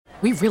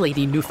We really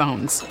need new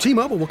phones.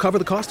 T-Mobile will cover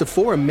the cost of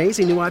 4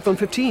 amazing new iPhone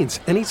 15s,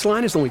 and each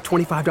line is only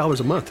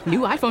 $25 a month. New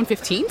iPhone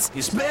 15s?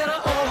 It's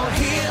better over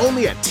here.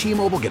 Only at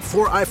T-Mobile, get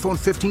 4 iPhone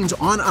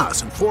 15s on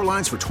us and 4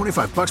 lines for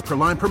 $25 per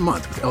line per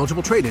month with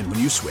eligible trade-in when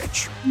you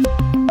switch.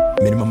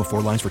 Minimum of 4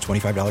 lines for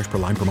 $25 per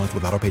line per month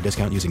with autopay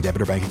discount using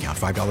debit or bank account.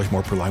 $5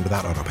 more per line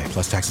without autopay,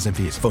 plus taxes and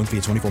fees. Phone fee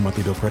at 24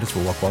 monthly bill credits for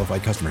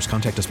well-qualified customers.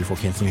 Contact us before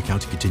canceling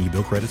account to continue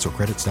bill credits or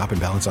credit stop and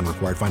balance on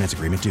required finance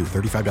agreement due.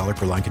 $35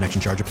 per line connection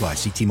charge applies.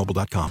 See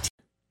T-Mobile.com.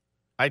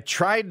 I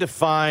tried to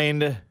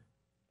find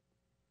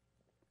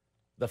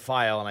the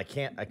file, and I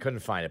couldn't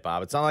find it,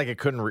 Bob. It's not like I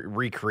couldn't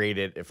recreate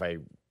it if I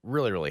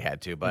really, really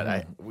had to, but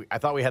I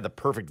thought we had the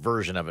perfect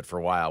version of it for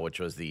a while, which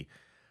was the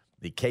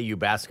KU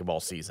basketball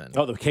season.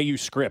 Oh, the KU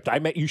script.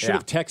 You should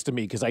have texted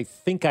me because I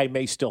think I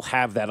may still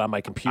have that on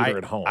my computer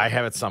at home. I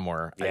have it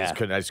somewhere. Yeah.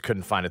 I just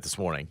couldn't find it this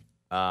morning.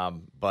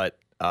 But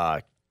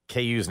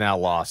KU's now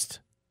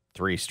lost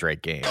 3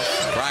 straight games.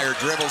 Pryor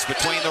dribbles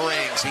between the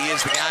rings. He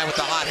is the guy with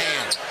the hot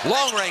hand.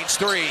 Long range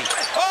 3.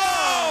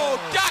 Oh,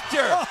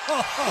 doctor!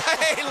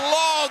 A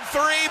long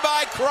 3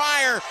 by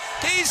Pryor.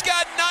 He's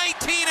got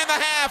 19 and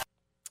a half.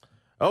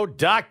 Oh,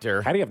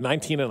 doctor. How do you have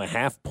 19 and a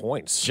half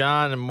points?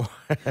 John,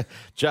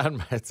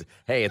 it's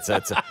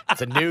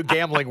a new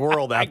gambling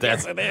world out there.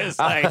 Yes, it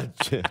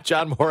is.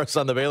 John Morris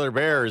on the Baylor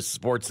Bears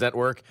Sports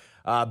Network.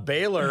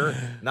 Baylor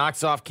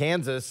knocks off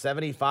Kansas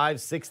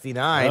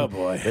 75-69. Oh,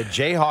 boy. The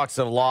Jayhawks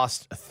have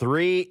lost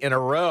 3 in a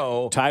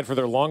row. Tied for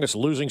their longest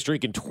losing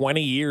streak in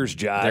 20 years,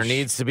 Josh. There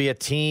needs to be a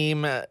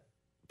team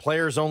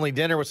players-only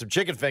dinner with some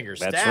chicken fingers.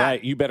 That's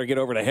right. You better get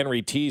over to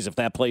Henry T's if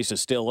that place is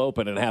still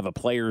open and have a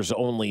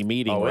players-only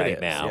meeting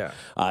now.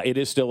 Yeah. It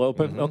is still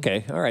open? Mm-hmm.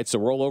 Okay. All right. So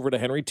roll over to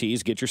Henry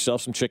T's, get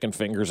yourself some chicken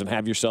fingers, and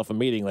have yourself a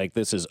meeting like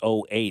this is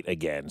 08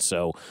 again.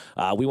 So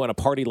we want to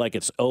party like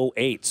it's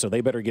 08, so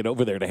they better get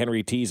over there to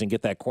Henry T's and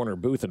get that corner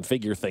booth and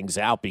figure things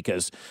out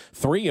because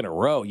 3 in a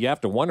row, you have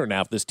to wonder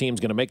now if this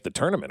team's going to make the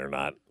tournament or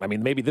not. I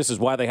mean, maybe this is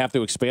why they have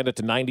to expand it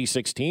to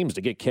 96 teams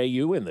to get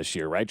KU in this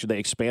year, right? Should they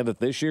expand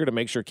it this year to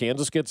make sure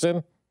Kansas gets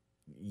in?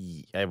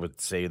 I would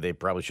say they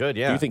probably should,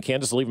 yeah. Do you think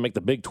Kansas will even make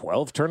the Big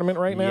 12 tournament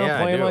right now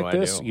Yeah, playing I do, like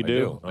this? I You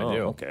do. do? I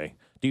do. Okay.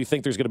 Do you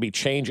think there's going to be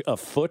change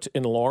afoot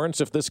in Lawrence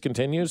if this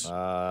continues? Maybe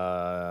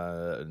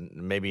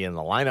in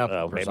the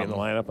lineup. Maybe in the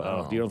lineup.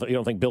 Oh, you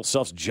don't think Bill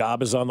Self's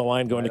job is on the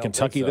line going to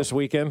Kentucky this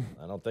weekend?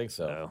 I don't think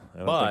so. No, I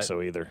don't think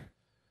so either.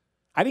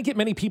 I didn't get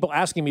many people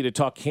asking me to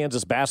talk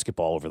Kansas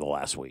basketball over the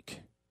last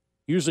week.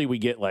 Usually we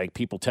get like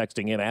people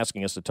texting in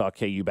asking us to talk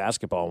KU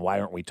basketball, and why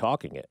aren't we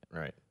talking it?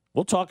 Right.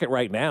 We'll talk it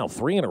right now.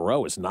 3 in a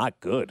row is not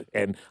good,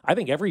 and I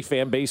think every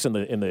fan base in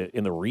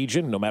the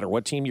region, no matter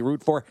what team you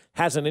root for,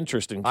 has an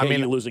interest in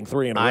KU losing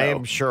 3 in a row. I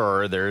am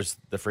sure there's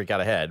the freak out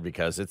ahead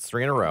because it's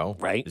 3 in a row.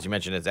 Right. As you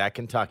mentioned, it's at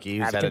Kentucky.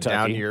 Who's At had Kentucky, a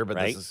down year, but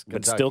right. this is But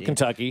Kentucky. still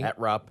Kentucky. At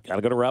Rupp. Got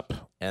to go to Rupp.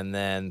 And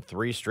then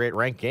 3 straight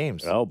ranked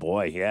games. Oh,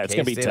 boy. Yeah, it's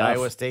going to be K-State, tough.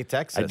 Iowa State,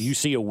 Texas. Do you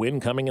see a win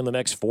coming in the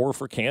next 4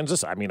 for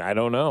Kansas? I mean, I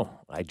don't know.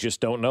 I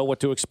just don't know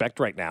what to expect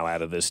right now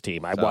out of this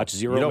team. I watched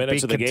 0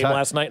 minutes of the game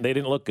last night, and they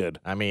didn't look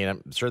good. I mean,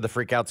 I'm sure the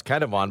freak out's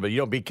kind of on, but you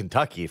don't beat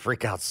Kentucky.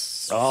 Freak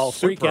out's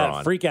freak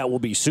out will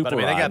be super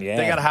but, I mean,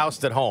 they got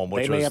housed at home,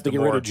 which they may was have to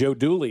get rid of Joe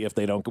Dooley if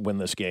they don't win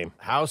this game.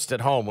 Housed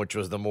at home, which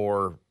was the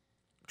more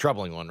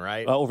troubling one,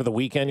 right? Over the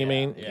weekend, you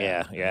mean?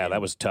 Yeah. I mean,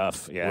 that was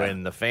tough. Yeah.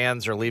 When the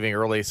fans are leaving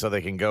early so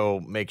they can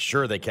go make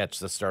sure they catch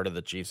the start of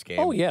the Chiefs game.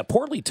 Oh, yeah.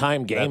 Poorly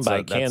timed game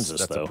by Kansas,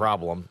 that's though. a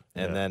problem.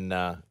 And then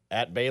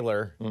at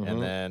Baylor,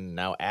 and then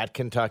now at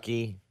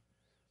Kentucky,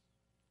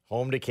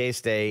 home to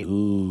K-State,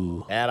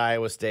 at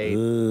Iowa State,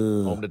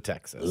 home to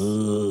Texas.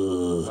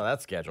 Well,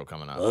 that schedule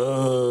coming up.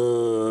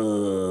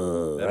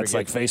 That's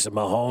like facing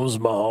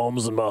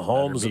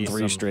Mahomes in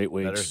 3 straight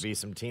weeks. Better be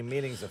some team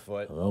meetings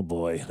afoot. Oh,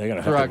 boy. They're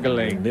going to have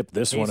to nip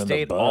this one in the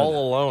K-State bud.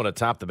 all alone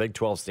atop the Big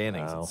 12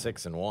 standings at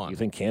 6-1. You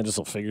think Kansas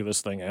will figure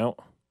this thing out?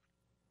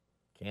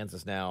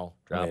 Kansas now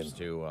drops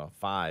to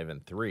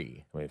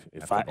 5-3.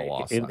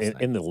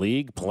 In the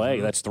league play,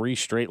 that's 3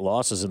 straight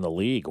losses in the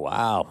league.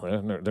 Wow,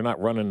 they're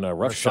not running a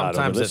roughshod.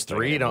 Sometimes over this it's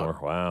 3.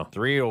 Wow,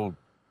 3 will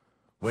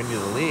win you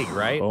the league,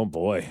 right? Oh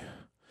boy,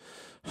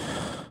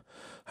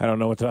 I don't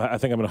know what I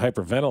think I'm going to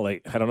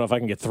hyperventilate. I don't know if I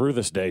can get through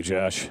this day,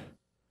 Josh.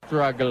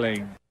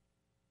 Struggling.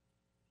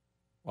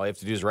 All you have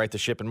to do is right the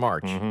ship in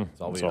March. That's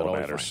all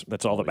that matters.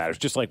 That's all that matters.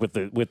 Just like with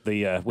the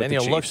then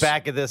you'll look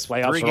back at this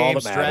playoffs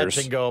 3-game stretch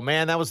and go,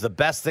 man, that was the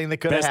best thing that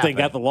could have happened. Best thing,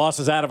 got the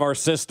losses out of our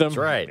system. That's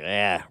right.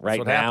 Yeah, right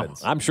what now.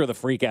 happens. I'm sure the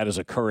freak out is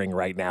occurring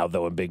right now,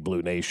 though, in Big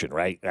Blue Nation,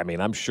 right? I mean,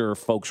 I'm sure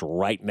folks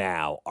right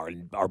now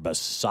are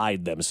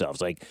beside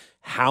themselves. Like,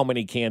 how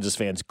many Kansas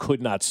fans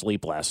could not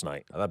sleep last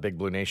night? I thought Big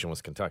Blue Nation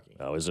was Kentucky.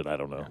 Oh, is it? I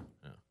don't know.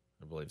 Yeah,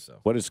 I believe so.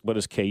 What is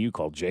KU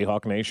called?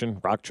 Jayhawk Nation?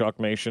 Rock Chalk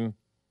Nation?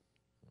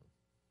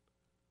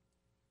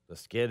 The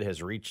skid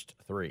has reached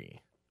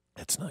 3.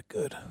 That's not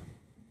good.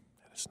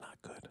 That is not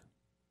good.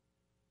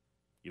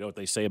 You know what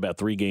they say about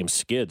 3-game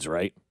skids,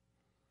 right?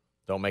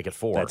 Don't make it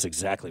 4. That's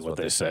exactly what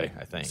they say.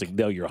 I think. It's like,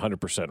 no, you're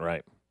 100%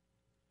 right.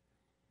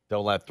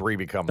 Don't let 3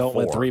 become 4. Don't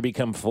let 3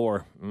 become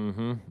 4.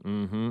 Usually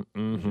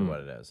what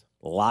it is.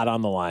 A lot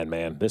on the line,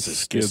 man.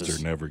 Skids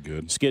are never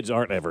good. Skids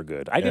aren't ever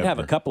good. I did have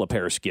a couple of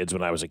pair of skids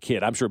when I was a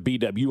kid. I'm sure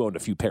BW, you owned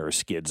a few pair of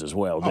skids as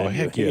well. Oh,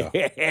 heck yeah.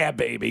 Yeah,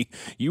 baby.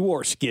 You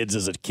wore skids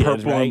as a kid,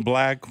 Purple right? and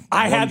black.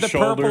 I had the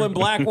shoulder. purple and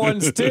black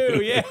ones too.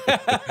 Yeah.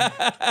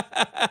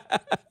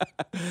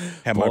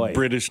 Had my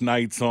British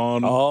Knights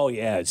on. Oh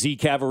yeah, Z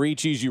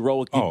Cavaricis. You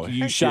roll.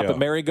 You shop at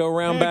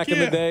Merry-Go-Round back in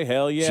the day.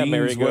 Hell yeah, Jeans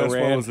Merry-Go-Round.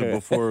 West. What was it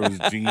before? It was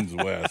Jeans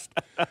West.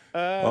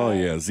 Oh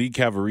yeah, Z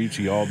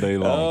Cavarici all day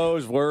long.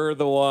 Those were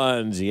the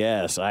ones.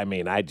 Yes. I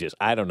mean, I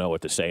don't know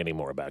what to say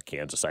anymore about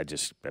Kansas.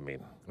 And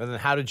then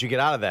how did you get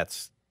out of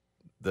that?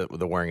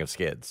 The wearing of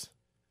skids.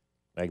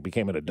 I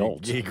became an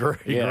adult. You grew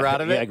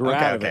out of it? Yeah, I grew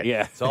out of it,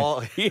 yeah.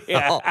 So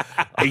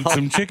ate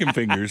some chicken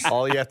fingers.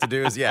 All you have to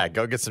do is,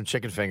 go get some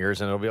chicken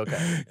fingers and it'll be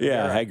okay.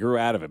 Yeah, right. I grew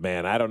out of it,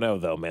 man. I don't know,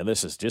 though, man.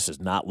 This is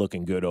not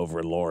looking good over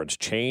in Lawrence.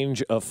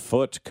 Change of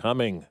foot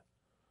coming.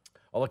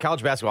 Well,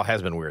 college basketball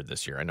has been weird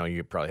this year. I know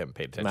you probably haven't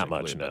paid attention. Not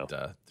much, no.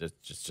 But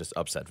just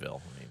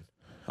Upsetville.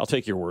 I'll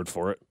take your word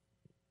for it.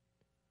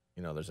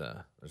 There's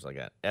like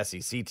a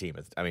SEC team.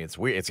 It's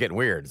weird. It's getting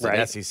weird. It's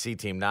an SEC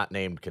team not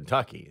named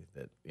Kentucky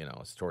that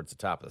is towards the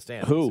top of the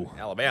standings. Who?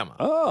 Alabama.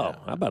 Oh,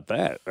 how about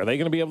that? Are they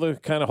going to be able to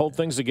kind of hold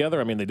things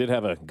together? They did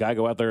have a guy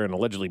go out there and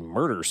allegedly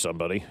murder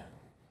somebody.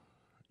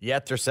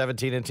 Yet they're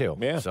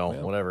 17-2. Yeah. So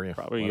whatever.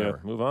 Probably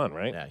move on,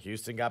 right? Yeah.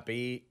 Houston got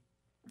beat.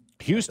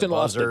 Houston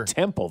lost to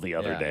Temple the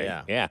other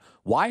day. Yeah.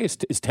 Why is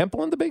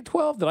Temple in the Big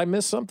 12? Did I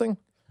miss something?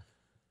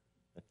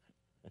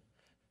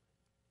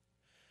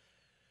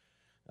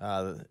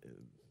 No.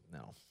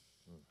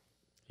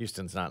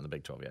 Houston's not in the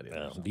Big 12 yet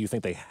either. Do you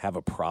think they have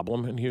a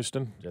problem in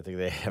Houston? Do you think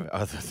they have?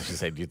 I was going to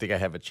say, do you think I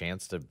have a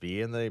chance to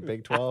be in the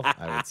Big 12?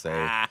 I would say,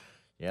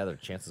 yeah, their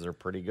chances are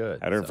pretty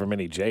good. I heard from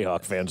any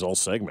Jayhawk fans all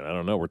segment. I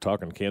don't know. We're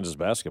talking Kansas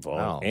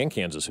basketball and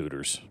Kansas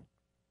Hooters.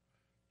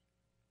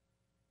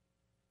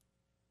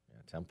 Yeah,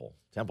 Temple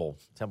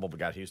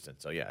got Houston.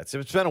 So yeah, it's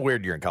been a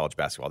weird year in college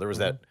basketball. There was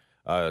that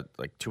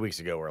like 2 weeks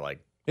ago where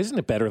isn't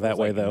it better that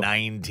way, though?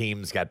 9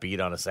 teams got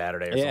beat on a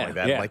Saturday or something like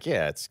that.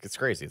 Yeah. It's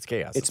crazy. It's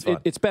chaos.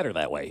 It's better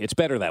that way. It's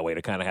better that way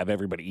to kind of have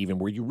everybody even,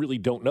 where you really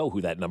don't know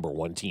who that number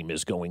 1 team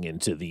is going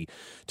into the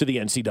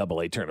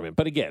NCAA tournament.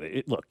 But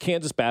again, look,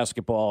 Kansas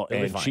basketball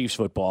and Chiefs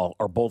football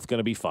are both going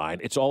to be fine.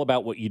 It's all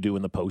about what you do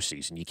in the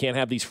postseason. You can't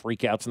have these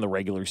freakouts in the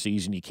regular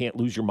season. You can't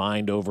lose your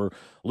mind over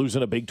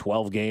losing a Big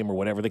 12 game or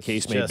whatever the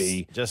case may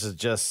be.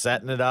 Just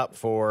setting it up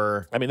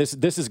for.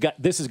 This has got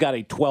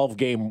a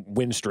 12-game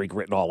win streak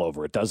written all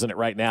over it, doesn't it?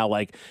 Right now,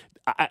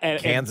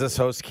 Kansas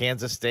hosts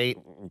Kansas State.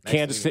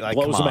 Kansas State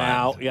blows them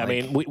out. Yeah,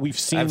 we've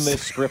seen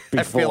this script before.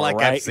 I feel like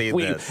right? I've seen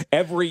this.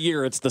 Every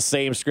year, it's the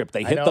same script.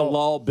 They hit the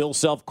lull. Bill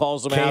Self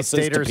calls them out.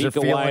 Says Topeka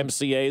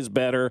YMCA is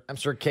better. I'm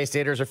sure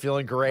K-Staters are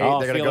feeling great.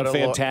 Oh, they're feeling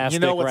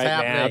fantastic what's right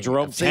happening. now.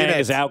 Jerome Tang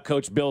has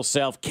outcoached Bill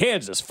Self.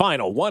 Kansas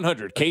final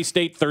 100.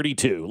 K-State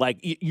 32.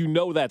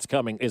 That's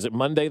coming. Is it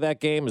Monday that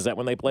game? Is that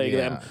when they play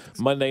them?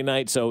 Monday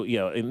night. So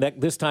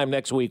this time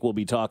next week we'll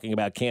be talking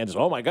about Kansas.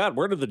 Oh my God,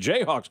 where did the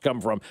Jayhawks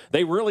come from?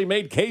 They really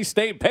made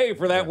K-State pay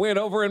for that win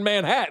over in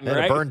Manhattan,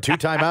 right? They burned 2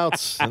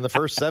 timeouts in the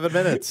first 7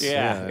 minutes.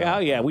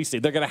 Yeah. We see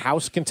they're going to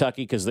house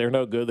Kentucky because they're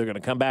no good. They're going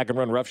to come back and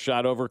run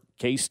roughshod over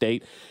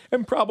K-State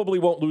and probably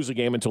won't lose a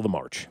game until the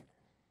March.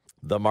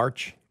 The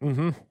March?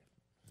 Mm-hmm.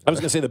 I was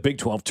going to say the Big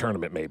 12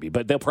 tournament maybe,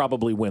 but they'll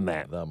probably win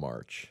that. The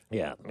March.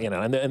 Yeah,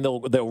 and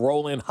they'll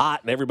roll in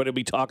hot, and everybody will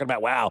be talking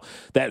about, wow,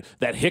 that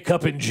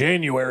hiccup in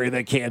January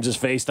that Kansas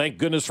faced. Thank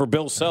goodness for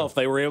Bill Self,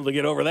 they were able to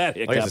get over that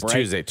hiccup. It's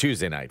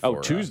Tuesday night.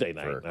 Tuesday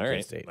night. All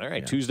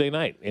right, yeah. Tuesday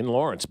night in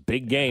Lawrence,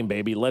 big game,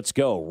 baby. Let's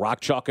go.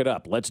 Rock chalk it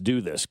up. Let's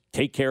do this.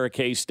 Take care of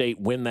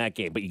K-State. Win that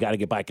game, but you got to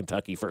get by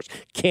Kentucky first.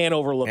 Can't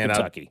overlook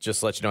Kentucky.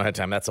 Just let you know ahead of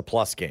time. That's a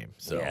plus game.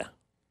 So. Yeah.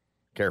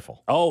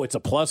 Careful. Oh, it's a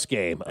plus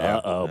game.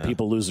 Uh-oh. Yeah.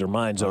 People lose their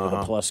minds over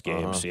the plus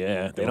games.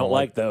 Yeah. They don't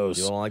like those.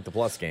 You don't like the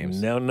plus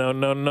games. No.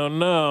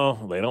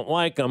 They don't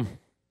like them.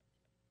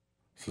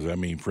 So does that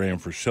mean Fran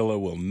Fraschilla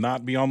will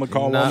not be on the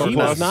call? He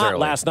was not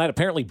last night.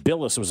 Apparently,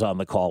 Billis was on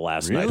the call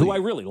last night, who I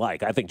really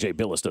like. I think Jay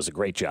Billis does a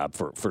great job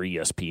for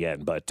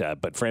ESPN.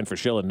 But Fran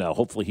Fraschilla, no.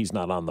 Hopefully, he's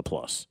not on the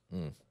plus.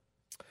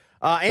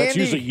 That's Andy,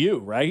 usually you,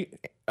 right?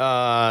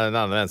 Not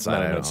on that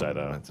side. Not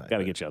on that side. Got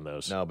to get you on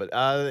those. No, but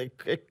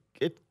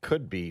it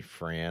could be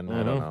Fran.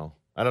 I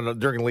don't know.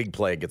 During league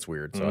play, it gets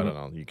weird, so I don't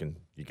know. You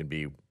can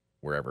be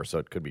wherever, so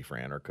it could be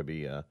Fran or it could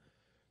be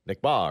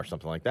Nick Baugh or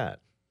something like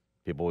that.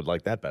 People would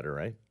like that better,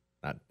 right?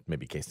 Not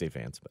maybe K-State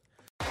fans, but.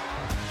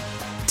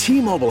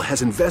 T-Mobile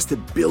has invested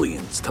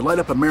billions to light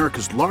up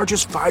America's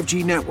largest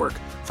 5G network,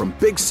 from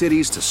big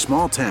cities to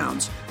small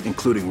towns,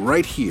 including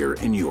right here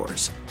in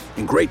yours.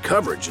 And great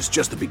coverage is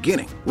just the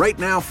beginning. Right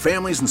now,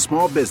 families and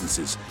small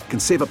businesses can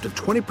save up to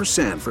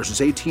 20%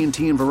 versus AT&T and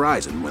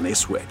Verizon when they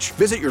switch.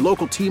 Visit your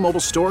local T-Mobile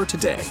store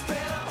today.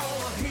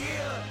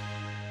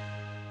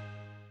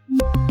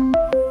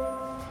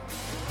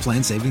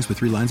 Plan savings with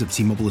 3 lines of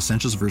T-Mobile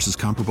Essentials versus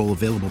comparable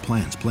available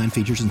plans. Plan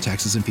features and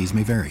taxes and fees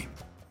may vary.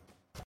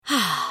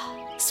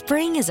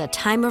 Spring is a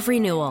time of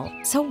renewal,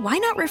 so why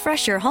not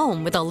refresh your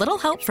home with a little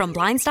help from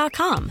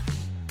Blinds.com?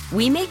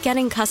 We make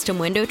getting custom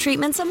window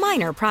treatments a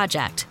minor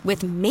project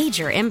with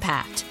major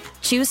impact.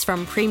 Choose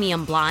from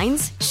premium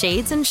blinds,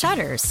 shades, and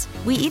shutters.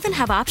 We even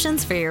have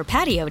options for your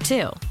patio,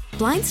 too.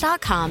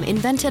 Blinds.com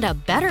invented a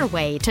better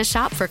way to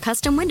shop for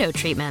custom window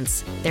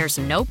treatments. There's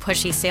no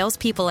pushy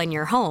salespeople in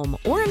your home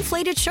or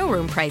inflated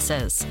showroom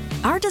prices.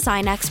 Our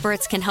design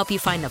experts can help you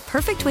find the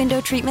perfect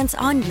window treatments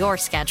on your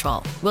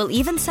schedule. We'll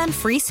even send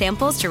free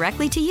samples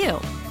directly to you.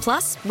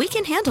 Plus, we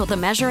can handle the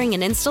measuring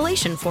and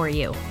installation for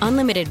you.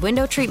 Unlimited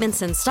window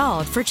treatments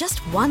installed for just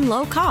one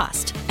low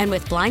cost. And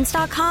with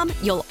Blinds.com,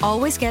 you'll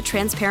always get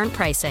transparent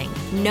pricing.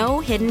 No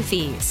hidden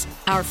fees.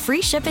 Our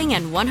free shipping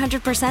and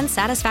 100%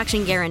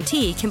 satisfaction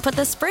guarantee can put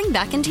the spring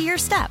back into your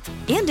step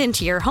and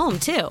into your home,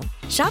 too.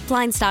 Shop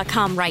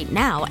Blinds.com right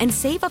now and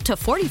save up to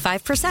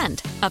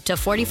 45%. Up to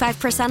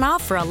 45%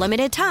 off for a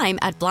limited time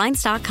at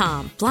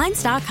Blinds.com.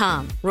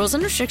 Blinds.com. Rules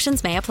and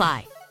restrictions may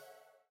apply.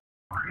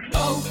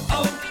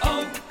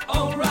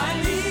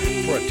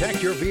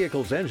 Protect your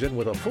vehicle's engine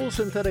with a full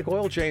synthetic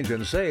oil change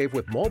and save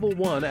with Mobil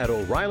 1 at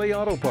O'Reilly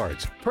Auto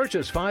Parts.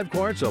 Purchase 5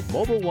 quarts of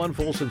Mobil 1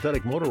 full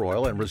synthetic motor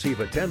oil and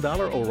receive a $10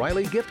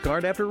 O'Reilly gift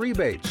card after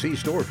rebate. See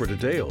store for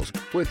details.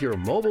 With your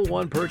Mobil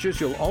 1 purchase,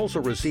 you'll also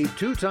receive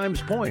 2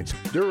 times points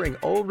during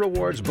O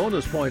Rewards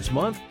Bonus Points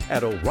Month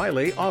at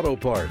O'Reilly Auto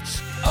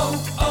Parts.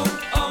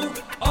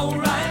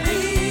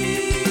 O'Reilly.